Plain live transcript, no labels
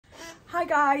Hi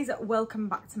guys, welcome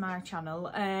back to my channel.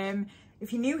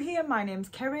 If you're new here, my name's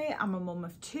Kerry, I'm a mum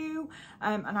of two,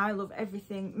 and I love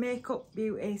everything makeup,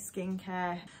 beauty,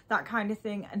 skincare, that kind of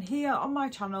thing. And here on my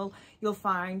channel you'll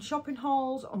find shopping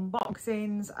hauls,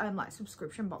 unboxings, like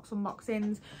subscription box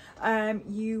unboxings.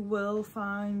 You will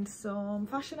find some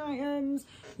fashion items,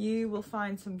 you will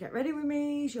find some get ready with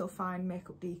me's, you'll find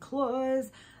makeup declutters,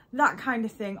 that kind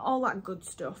of thing, all that good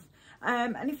stuff.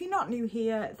 And if you're not new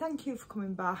here, thank you for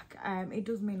coming back. It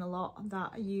does mean a lot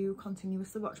that you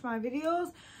continuously watch my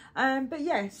videos. But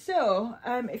yeah, so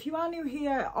if you are new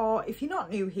here, or if you're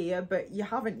not new here but you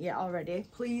haven't yet already,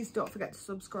 please don't forget to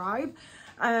subscribe,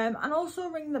 and also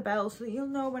ring the bell so that you'll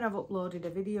know when I've uploaded a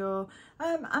video.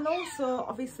 And also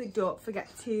obviously don't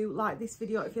forget to like this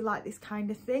video if you like this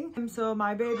kind of thing. So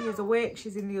my baby is awake,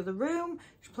 she's in the other room,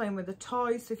 she's playing with a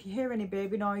toy, so if you hear any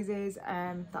baby noises,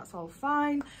 that's all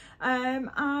fine.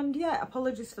 And yeah,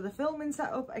 apologies for the filming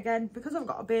setup again, because I've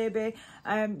got a baby.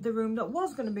 The room that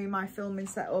was going to be my filming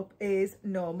setup is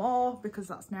no more, because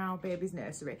that's now baby's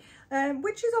nursery,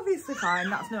 which is obviously fine,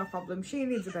 that's no problem. She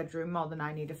needs a bedroom more than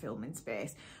I need a filming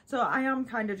space, so I am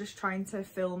kind of just trying to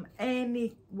film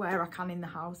anywhere I can in the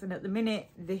house, and at the minute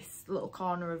this little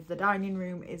corner of the dining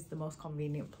room is the most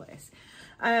convenient place.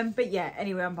 But yeah,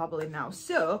 anyway, I'm babbling now.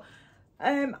 So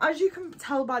as you can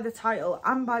tell by the title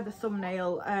and by the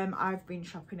thumbnail, I've been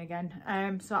shopping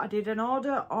again. So I did an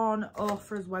order on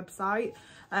OFRA's website,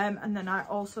 and then I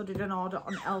also did an order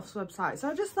on ELF's website. So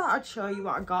I just thought I'd show you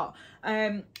what I got.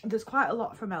 There's quite a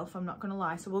lot from ELF, I'm not gonna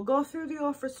lie. So we'll go through the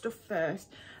OFRA stuff first.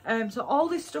 So all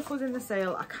this stuff was in the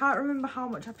sale. I can't remember how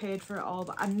much I paid for it all,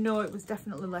 but I know it was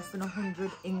definitely less than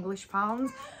 100 English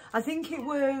pounds. I think it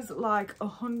was like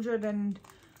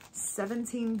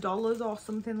 $117 or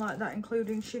something like that,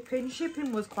 including shipping.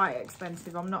 Shipping was quite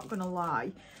expensive, I'm not gonna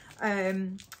lie.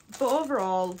 But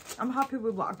overall I'm happy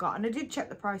with what I got, and I did check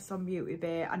the price on Beauty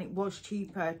Bay and it was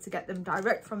cheaper to get them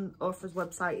direct from OFRA's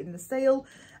website in the sale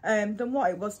than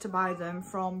what it was to buy them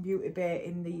from Beauty Bay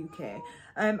in the UK.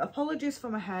 Apologies for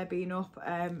my hair being up.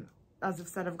 As I've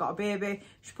said, I've got a baby,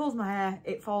 she pulls my hair,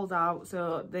 it falls out,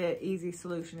 so the easy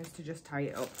solution is to just tie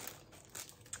it up.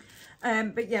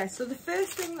 But yeah, so the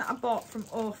first thing that I bought from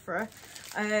OFRA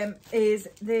is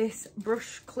this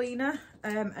brush cleaner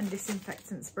and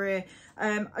disinfectant spray.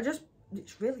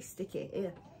 It's really sticky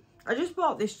here. I just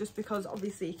bought this just because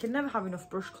obviously you can never have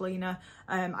enough brush cleaner.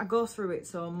 I go through it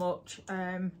so much.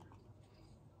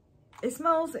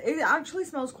 It actually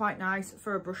smells quite nice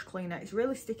for a brush cleaner. It's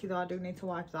really sticky though, I do need to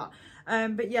wipe that.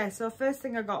 But yeah, so first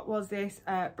thing I got was this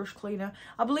brush cleaner.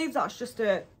 I believe that's just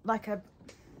like a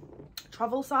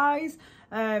travel size.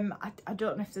 I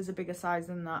don't know if there's a bigger size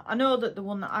than that. I know that the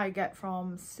one that I get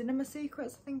from Cinema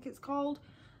Secrets, I think it's called,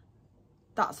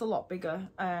 that's a lot bigger.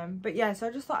 But yeah, so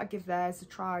I just thought I'd give theirs a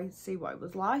try, see what it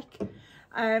was like.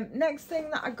 Next thing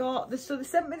that I got, so they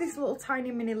sent me this little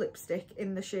tiny mini lipstick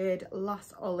in the shade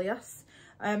Las Oleas.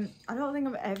 I don't think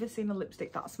I've ever seen a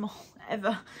lipstick that small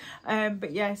ever.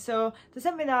 But yeah, so they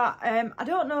sent me that. I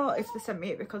don't know if they sent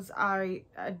me it because I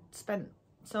spent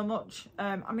so much.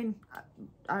 I mean,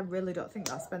 I really don't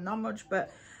think I spent that much,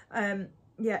 but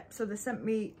yeah, so they sent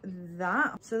me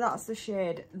that. So that's the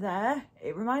shade there.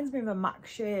 It reminds me of a MAC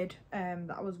shade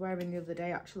that I was wearing the other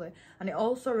day actually, and it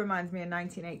also reminds me of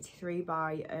 1983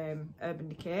 by Urban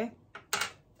Decay.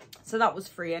 So that was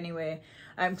free anyway,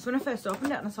 because when I first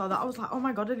opened it and I saw that, I was like, oh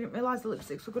my god, I didn't realise the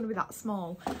lipsticks were going to be that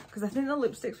small, because I think the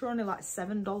lipsticks were only like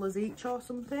 $7 each or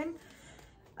something.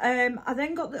 I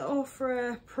then got the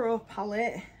OFRA Pro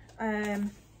palette,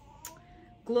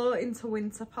 Glow Into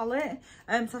Winter palette.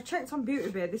 So I checked on Beauty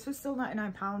Bay, this was still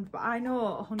 £99, but I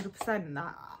know 100%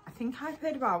 that I think I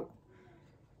paid about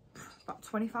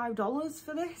 $25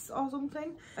 for this or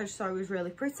something. I just thought it was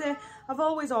really pretty. I've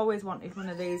always wanted one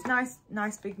of these.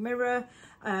 Nice big mirror.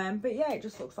 But yeah, it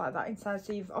just looks like that inside.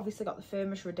 So you've obviously got the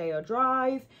famous Rodeo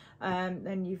Drive,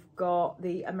 then you've got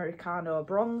the Americano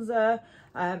bronzer,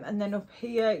 and then up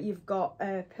here you've got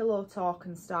Pillow Talk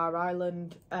and Star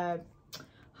Island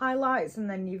highlights, and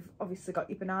then you've obviously got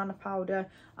your banana powder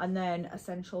and then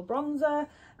essential bronzer,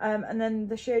 and then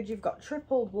the shade you've got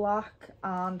Triple Black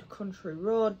and Country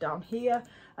Road down here,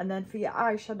 and then for your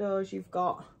eyeshadows you've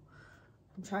got,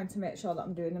 I'm trying to make sure that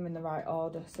I'm doing them in the right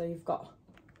order, so you've got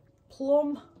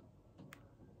Plum,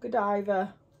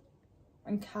 Godiva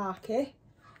and Khaki,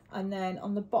 and then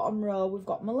on the bottom row we've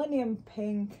got Millennium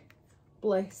Pink,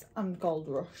 Bliss and Gold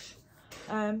Rush.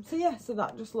 So yeah, so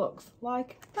that just looks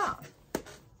like that.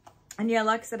 And yeah,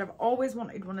 like I said, I've always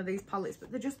wanted one of these palettes,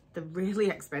 but they're really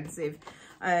expensive.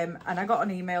 And I got an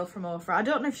email from OFRA. I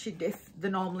don't know if they're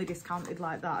normally discounted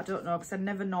like that. I don't know, because I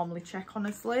never normally check,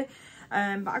 honestly.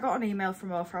 But I got an email from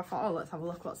Ofra. I thought, oh, let's have a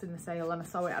look what's in the sale, and I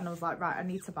saw it and I was like, right, I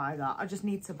need to buy that. I just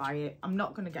need to buy it. I'm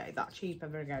not going to get it that cheap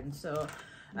ever again. So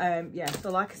yeah,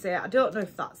 so like I say, I don't know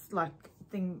if that's like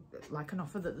an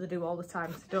offer that they do all the time,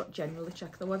 because I don't generally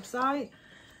check the website.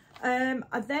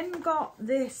 I then got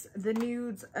the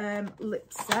Nudes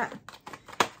lip set.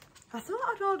 I thought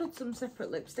I'd ordered some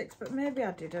separate lipsticks, but maybe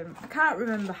I didn't. I can't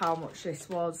remember how much this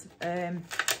was.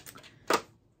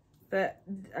 But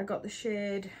I got the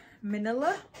shade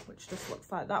Manila, which just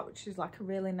looks like that, which is like a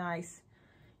really nice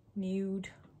nude,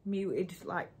 muted,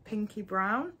 like pinky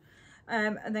brown.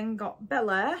 And then got Bel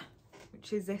Air,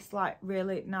 which is this like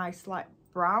really nice like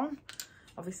brown.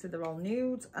 Obviously they're all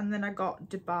nudes. And then I got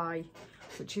Dubai,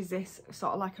 which is this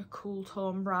sort of like a cool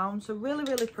tone brown. So really,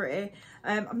 really pretty.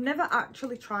 I've never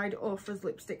actually tried Ofra's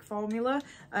lipstick formula.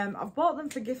 I've bought them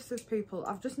for gifts as people.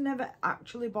 I've just never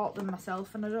actually bought them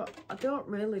myself, and I don't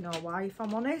really know why, if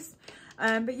I'm honest.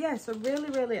 But yeah, so really,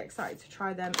 really excited to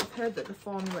try them. I've heard that the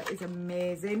formula is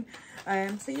amazing.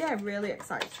 So yeah, really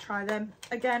excited to try them.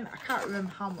 Again, I can't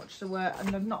remember how much they were, and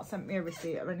they've not sent me a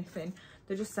receipt or anything.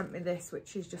 They just sent me this,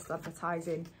 which is just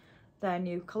advertising their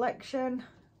new collection.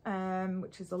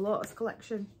 Which is the Lotus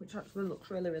collection, which actually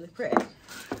looks really, really pretty.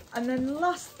 And then the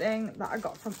last thing that I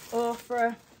got from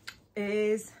Ofra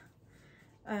is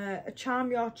a Charm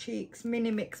Your Cheeks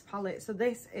mini mix palette. So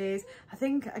this is, I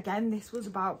think again this was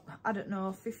about, I don't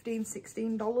know,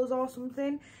 $15-16 or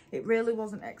something. It really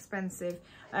wasn't expensive.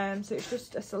 So it's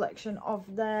just a selection of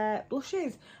their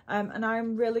blushes, and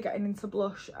I'm really getting into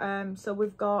blush. So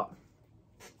we've got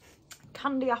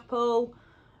Candy Apple,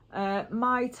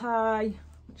 Mai Tai,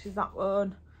 which is that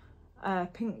one,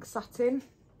 Pink Satin.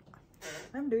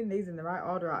 I'm doing these in the right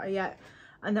order, aren't I? Yeah.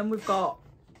 And then we've got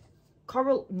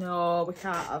Coral. No, we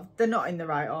can't have. They're not in the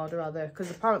right order, are they?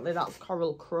 Because apparently that's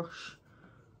Coral Crush.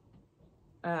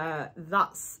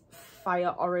 That's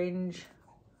Fire Orange.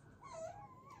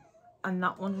 And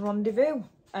that one's Rendezvous.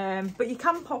 But you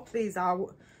can pop these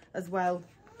out as well.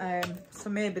 So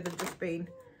maybe they've just been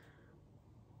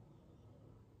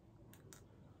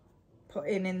put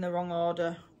in the wrong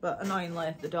order, but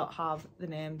annoyingly they don't have the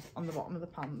names on the bottom of the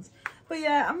pans. But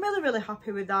yeah, I'm really, really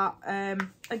happy with that.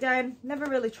 Again, never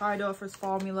really tried Ofra's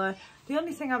formula. The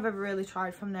only thing I've ever really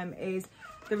tried from them is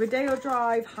the Rodeo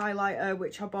Drive highlighter,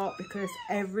 which I bought because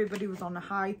everybody was on a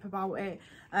hype about it.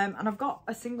 And I've got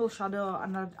a single shadow,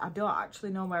 and I don't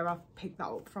actually know where I've picked that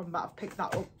up from, but I've picked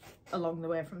that up along the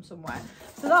way from somewhere.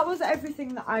 So that was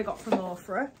everything that I got from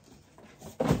Ofra.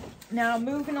 Now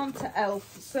moving on to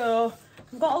ELF. So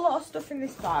I've got a lot of stuff in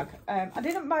this bag. I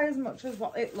didn't buy as much as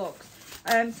what it looks.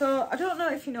 So I don't know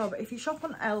if you know, but if you shop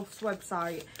on ELF's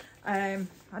website, I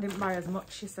didn't buy as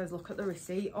much. She says, look at the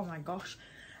receipt. Oh my gosh.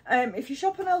 If you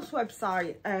shop on ELF's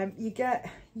website,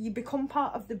 you become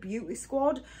part of the beauty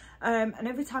squad. And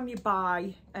every time you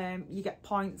buy, you get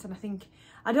points. And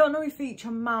I don't know if each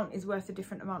amount is worth a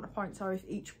different amount of points, or if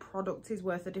each product is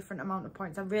worth a different amount of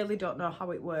points. I really don't know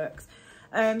how it works.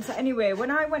 So anyway, when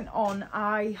I went on,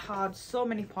 I had so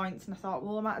many points, and I thought,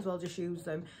 well, I might as well just use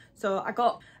them. So I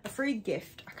got a free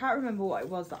gift. I can't remember what it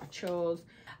was that I chose.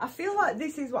 I feel like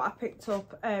this is what I picked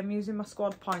up using my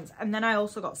squad points. And then I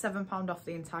also got £7 off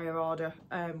the entire order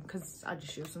because I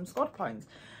just used some squad points.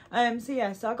 So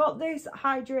yeah, so I got this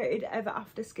Hydrated Ever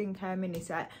After Skincare mini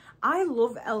set. I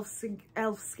love ELF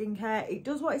skincare. It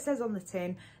does what it says on the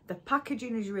tin. The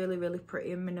packaging is really, really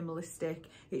pretty and minimalistic.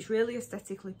 It's really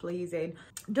aesthetically pleasing.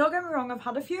 Don't get me wrong, I've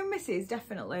had a few misses,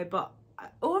 definitely, but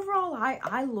overall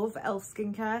I love ELF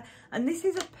skincare, and this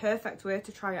is a perfect way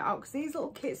to try it out, because these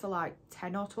little kits are like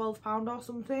 £10 or £12 or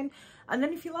something, and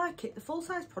then if you like it, the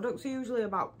full-size products are usually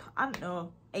about, I don't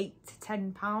know, £8 to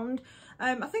 £10.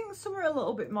 I think some are a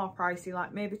little bit more pricey,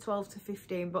 like maybe 12 to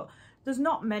 15, but there's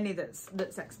not many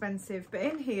that's expensive. But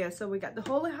in here, so we get the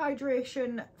Holy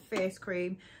Hydration face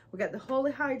cream, we get the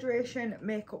Holy Hydration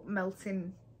makeup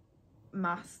melting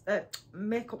mask,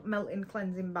 makeup melting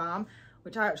cleansing balm,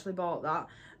 which I actually bought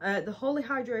that, the Holy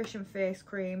Hydration face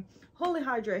cream, Holy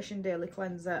Hydration daily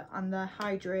cleanser, and the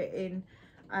hydrating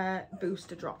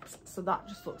booster drops. So that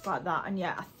just looks like that. And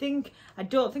yeah, I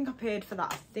don't think I paid for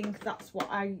that. I think that's what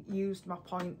I used my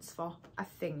points for, I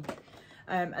think.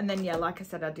 And then yeah, like I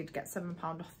said, I did get £7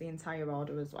 off the entire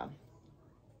order as well.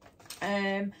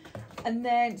 And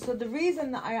then, so the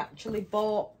reason that I actually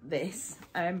bought this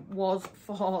was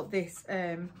for this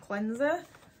cleanser.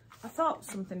 I thought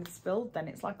something had spilled then,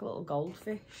 it's like a little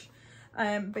goldfish.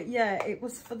 But yeah, it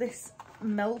was for this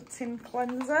melting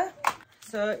cleanser.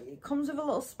 So it comes with a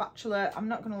little spatula. I'm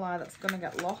not gonna lie, that's gonna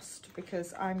get lost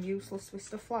because I'm useless with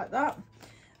stuff like that.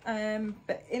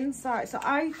 But inside, so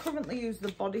I currently use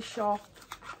the Body Shop,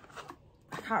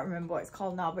 I can't remember what it's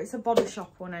called now, but it's a Body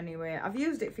Shop one anyway. I've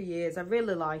used it for years. I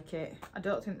really like it. I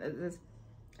don't think that there's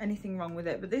anything wrong with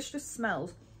it, but this just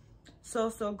smells so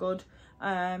good.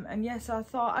 And yes, I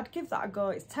thought I'd give that a go.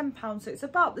 It's £10, so it's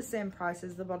about the same price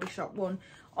as the Body Shop one.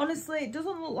 Honestly, it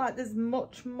doesn't look like there's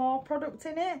much more product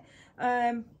in it,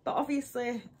 but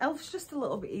obviously ELF's just a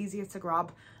little bit easier to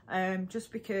grab,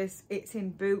 just because it's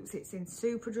in Boots, it's in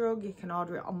Superdrug, you can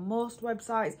order it on most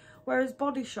websites, whereas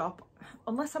Body Shop,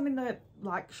 unless I'm in the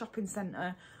like shopping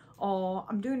centre or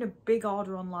I'm doing a big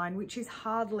order online, which is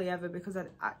hardly ever, because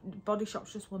Body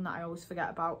Shop's just one that I always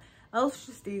forget about. ELF's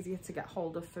just easier to get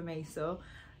hold of for me, so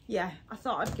yeah, I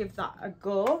thought I'd give that a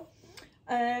go.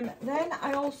 Then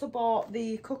I also bought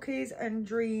the Cookies and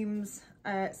Dreams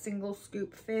single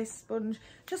scoop face sponge,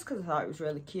 just because I thought it was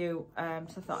really cute, so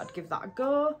I thought I'd give that a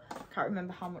go. Can't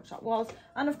remember how much that was.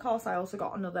 And of course I also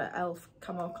got another ELF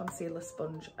Camo Concealer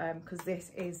sponge, because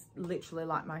this is literally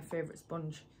like my favourite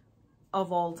sponge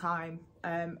of all time,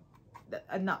 and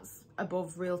that's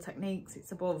above Real Techniques,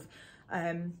 it's above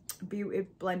Beauty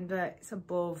Blender, it's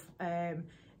above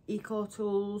Eco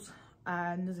Tools,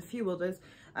 and there's a few others,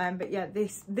 but yeah,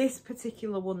 this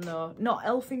particular one though, not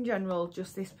ELF in general,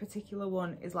 just this particular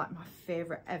one is like my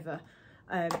favourite ever.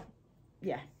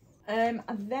 Yeah. And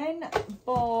then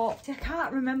bought, I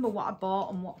can't remember what I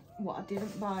bought and what I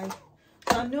didn't buy.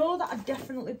 So I know that I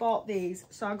definitely bought these.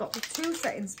 So I got the 2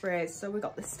 setting sprays. So we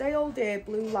got the Stay All Day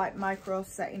Blue Light Micro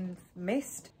Setting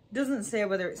Mist. Doesn't say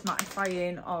whether it's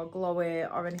mattifying or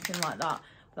glowy or anything like that.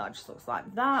 That just looks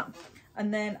like that.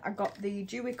 And then I got the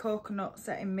Dewy Coconut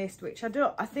Setting Mist, which I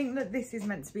think that this is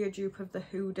meant to be a dupe of the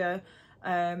Huda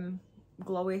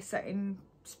glowy setting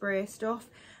spray stuff,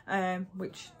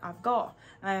 which I've got,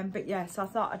 but yeah, so I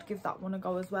thought I'd give that one a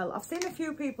go as well. I've seen a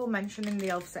few people mentioning the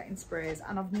ELF setting sprays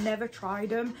and I've never tried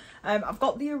them. I've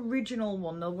got the original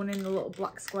one, the one in the little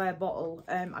black square bottle.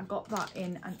 I got that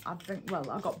in an advent, well,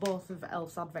 I got both of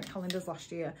ELF's advent calendars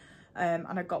last year, and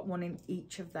I got one in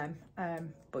each of them.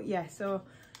 But yeah, so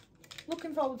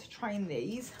looking forward to trying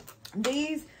these.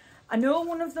 I know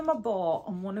one of them I bought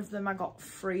and one of them I got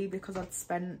free because I'd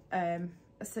spent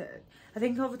I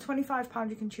think over £25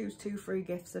 you can choose 2 free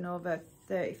gifts, and over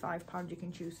 £35 you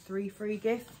can choose 3 free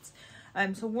gifts.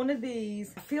 So one of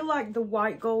these, I feel like the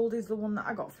white gold is the one that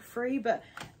I got for free, but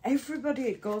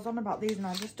everybody goes on about these and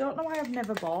I just don't know why I've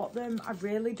never bought them. I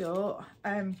really don't,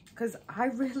 because I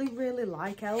really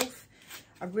like ELF.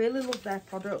 I really love their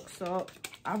products, so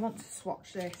I want to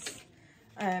swatch this.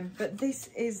 But this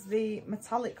is the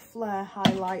Metallic Flare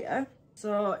Highlighter.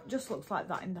 So it just looks like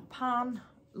that in the pan.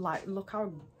 Like, look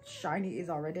how shiny it is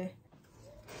already.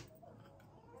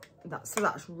 So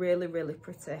that's really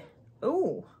pretty.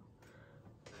 Oh,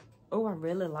 I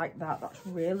really like that. That's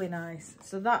really nice.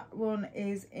 So that one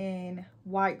is in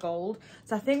white gold.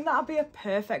 So I think that'll be a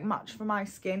perfect match for my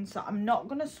skin. So I'm not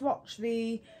going to swatch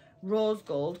the rose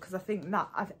gold because I think that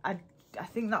I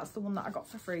think that's the one that I got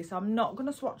for free. So I'm not going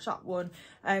to swatch that one,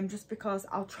 just because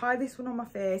I'll try this one on my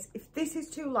face. If this is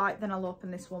too light, then I'll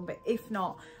open this one. But if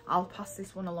not, I'll pass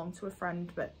this one along to a friend.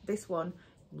 But this one,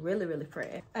 really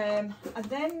pretty. I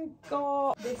then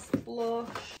got this blush.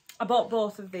 I bought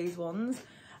both of these ones.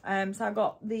 So I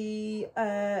got the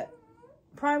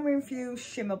Primer Infused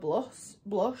Shimmer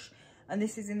Blush. And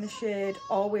this is in the shade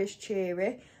Always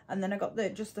Cheery. And then I got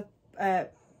just the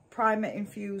Primer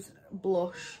Infused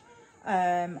Blush.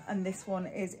 And this one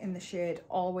is in the shade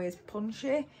Always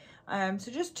Punchy.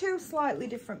 So just 2 slightly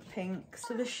different pinks.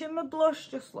 So the shimmer blush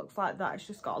just looks like that. It's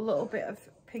just got a little bit of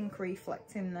pink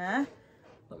reflect in there.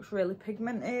 Looks really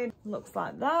pigmented. Looks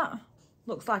like that.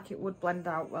 Looks like it would blend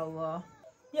out well though.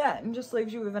 Yeah, and just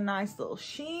leaves you with a nice little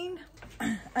sheen.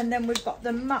 And then we've got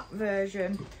the matte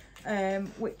version,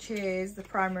 which is the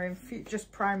Primer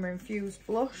Infused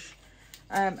Blush.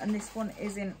 And this one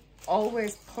is in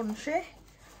Always Punchy.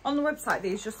 On the website,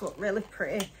 these just look really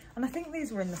pretty. And I think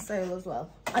these were in the sale as well.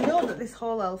 I know that this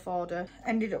whole ELF order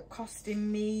ended up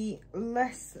costing me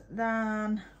less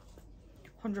than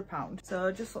 £100. So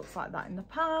it just looks like that in the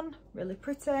pan. Really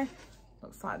pretty.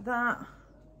 Looks like that.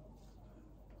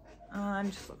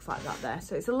 And just looks like that there.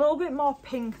 So it's a little bit more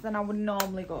pink than I would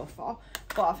normally go for.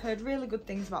 But I've heard really good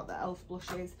things about the ELF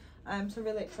blushes. So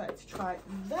really excited to try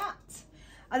that.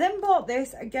 I then bought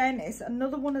this. Again, it's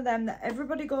another one of them that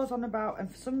everybody goes on about, and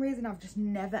for some reason I've just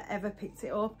never ever picked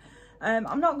it up.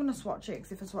 I'm not going to swatch it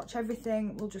because if I swatch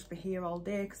everything we'll just be here all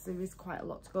day because there is quite a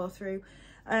lot to go through.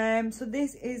 So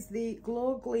this is the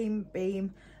Glow Gleam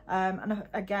Beam And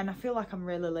again, I feel like I'm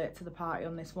really late to the party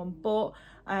on this one, but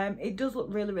it does look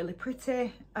really, really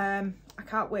pretty. I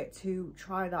can't wait to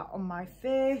try that on my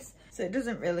face. So it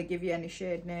doesn't really give you any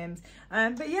shade names.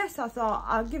 But yes, I thought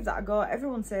I'll give that a go.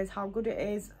 Everyone says how good it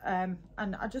is. And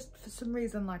I just, for some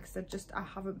reason, like I said, I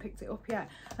haven't picked it up yet.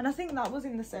 And I think that was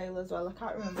in the sale as well. I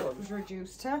can't remember what it was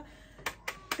reduced to.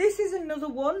 This is another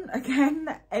one, again,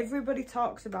 that everybody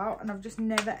talks about and I've just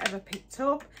never ever picked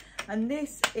up. And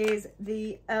this is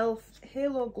the ELF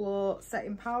Halo Glow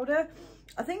Setting Powder.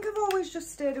 I think I've always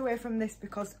just stayed away from this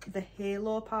because the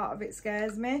halo part of it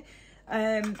scares me.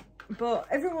 But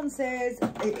everyone says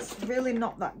it's really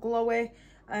not that glowy.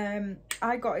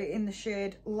 I got it in the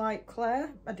shade Light Clair.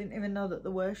 I didn't even know that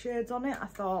there were shades on it. I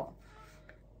thought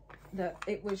that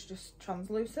it was just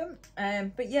translucent.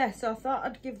 But yeah, so I thought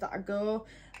I'd give that a go.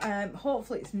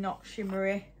 Hopefully it's not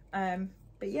shimmery.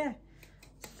 But yeah,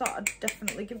 thought I'd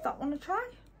definitely give that one a try.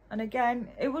 And again,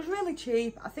 it was really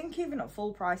cheap. I think even at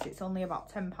full price it's only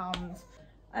about £10.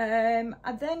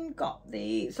 I then got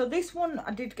so this one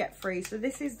I did get free. So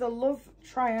this is the Love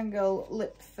Triangle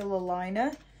Lip Filler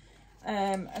Liner.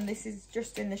 And this is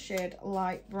just in the shade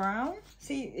Light Brown.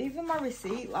 See, even my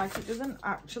receipt, like, it doesn't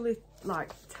actually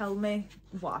like tell me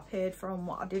what I paid for and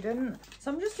what I didn't.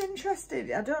 So I'm just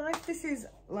interested. I don't know if this is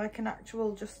like an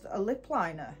actual just a lip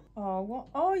liner or what.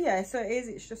 Oh yeah, so it is.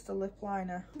 It's just a lip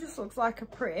liner. It just looks like a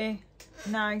pretty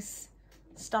nice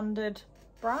standard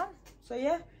brown. So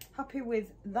yeah, happy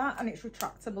with that, and it's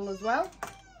retractable as well.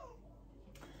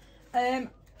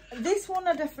 This one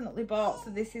I definitely bought.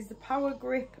 So this is the Power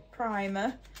Grip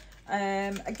Primer.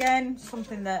 Again,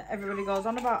 something that everybody goes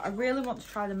on about. I really want to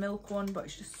try the milk one, but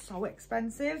it's just so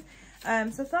expensive. So I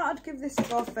thought I'd give this a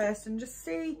go first and just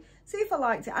see if I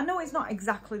liked it. I know it's not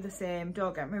exactly the same,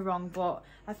 don't get me wrong, but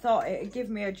I thought it'd give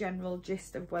me a general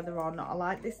gist of whether or not I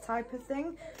like this type of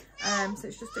thing. So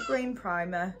it's just a green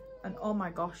primer, and oh my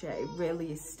gosh, yeah, it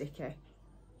really is sticky.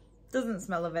 Doesn't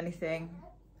smell of anything.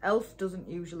 ELF doesn't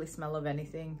usually smell of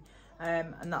anything.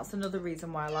 And that's another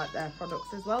reason why I like their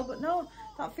products as well. But no,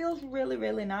 that feels really,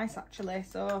 really nice actually.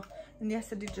 So, and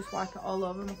yes, I did just wipe it all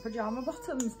over my pyjama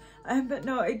bottoms. But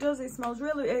no, it does, it feels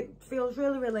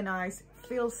really, really nice. It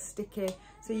feels sticky.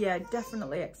 So yeah,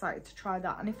 definitely excited to try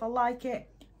that. And if I like it,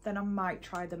 then I might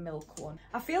try the milk one.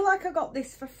 I feel like I got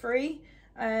this for free.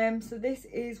 So this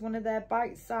is one of their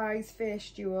bite-size face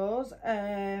duos.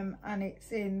 And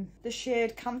it's in the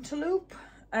shade Cantaloupe.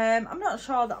 I'm not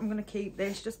sure that I'm going to keep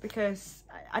this just because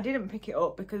I didn't pick it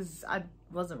up because I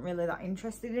wasn't really that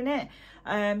interested in it.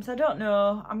 So I don't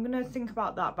know. I'm going to think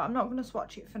about that, but I'm not going to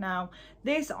swatch it for now.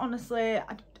 This, honestly,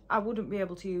 I wouldn't be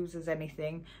able to use as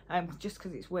anything just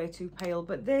because it's way too pale.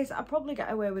 But this, I'd probably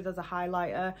get away with as a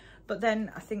highlighter. But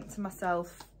then I think to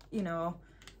myself, you know,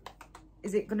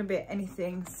 is it going to be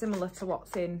anything similar to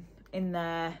what's in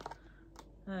there?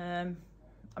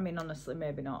 I mean, honestly,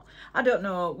 maybe not. I don't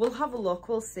know. We'll have a look.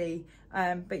 We'll see.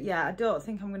 But yeah, I don't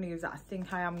think I'm going to use that. I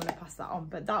think I am going to pass that on.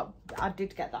 But that, I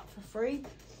did get that for free.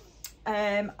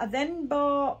 I then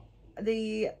bought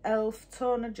the ELF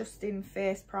Tone Adjusting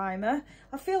Face Primer.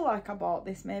 I feel like I bought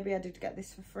this. Maybe I did get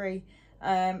this for free.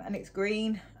 And it's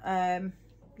green.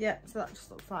 Yeah, so that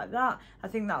just looks like that. I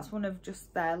think that's one of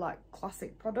just their like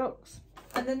classic products.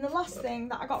 And then the last thing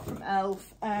that I got from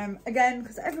ELF, again,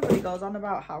 because everybody goes on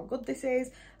about how good this is,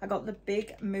 I got the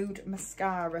Big Mood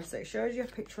Mascara. So it shows you a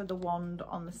picture of the wand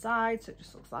on the side, so it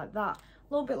just looks like that. A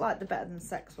little bit like the Better Than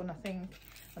Sex one, I think,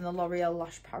 and the L'Oreal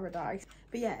Lash Paradise.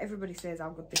 But yeah, everybody says how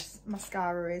good this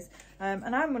mascara is.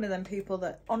 And I'm one of them people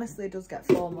that honestly does get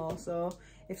FOMO. So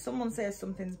if someone says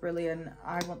something's brilliant,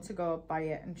 I want to go buy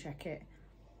it and check it.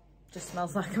 Just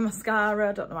smells like a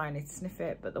mascara. I don't know why I need to sniff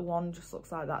it, but the wand just looks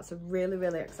like that. So really,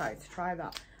 really excited to try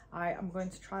that. I am going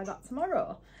to try that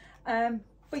tomorrow.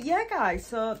 But yeah, guys,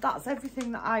 so that's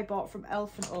everything that I bought from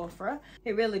ELF and Ofra.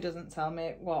 It really doesn't tell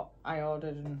me what I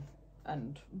ordered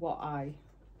and what I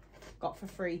got for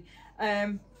free.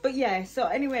 But yeah, so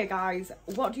anyway, guys,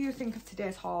 what do you think of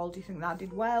today's haul? Do you think that I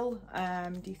did well?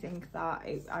 Do you think that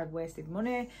I've wasted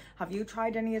money? Have you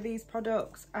tried any of these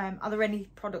products? Are there any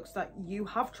products that you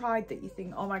have tried that you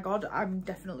think, oh my god, I'm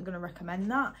definitely going to recommend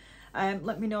that?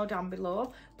 Let me know down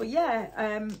below. But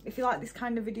yeah, if you like this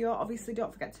kind of video, obviously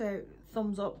don't forget to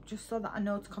thumbs up just so that I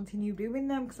know to continue doing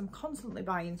them, because I'm constantly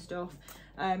buying stuff.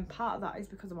 Part of that is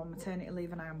because I'm on maternity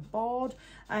leave and I am bored.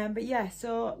 But yeah,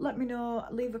 so let me know,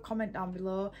 leave a comment down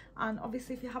below, and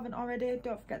obviously if you haven't already,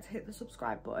 don't forget to hit the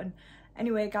subscribe button.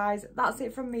 Anyway, guys, that's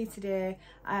it from me today.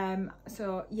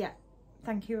 So yeah,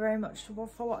 thank you very much for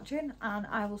watching, and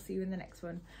I will see you in the next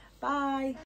one. Bye.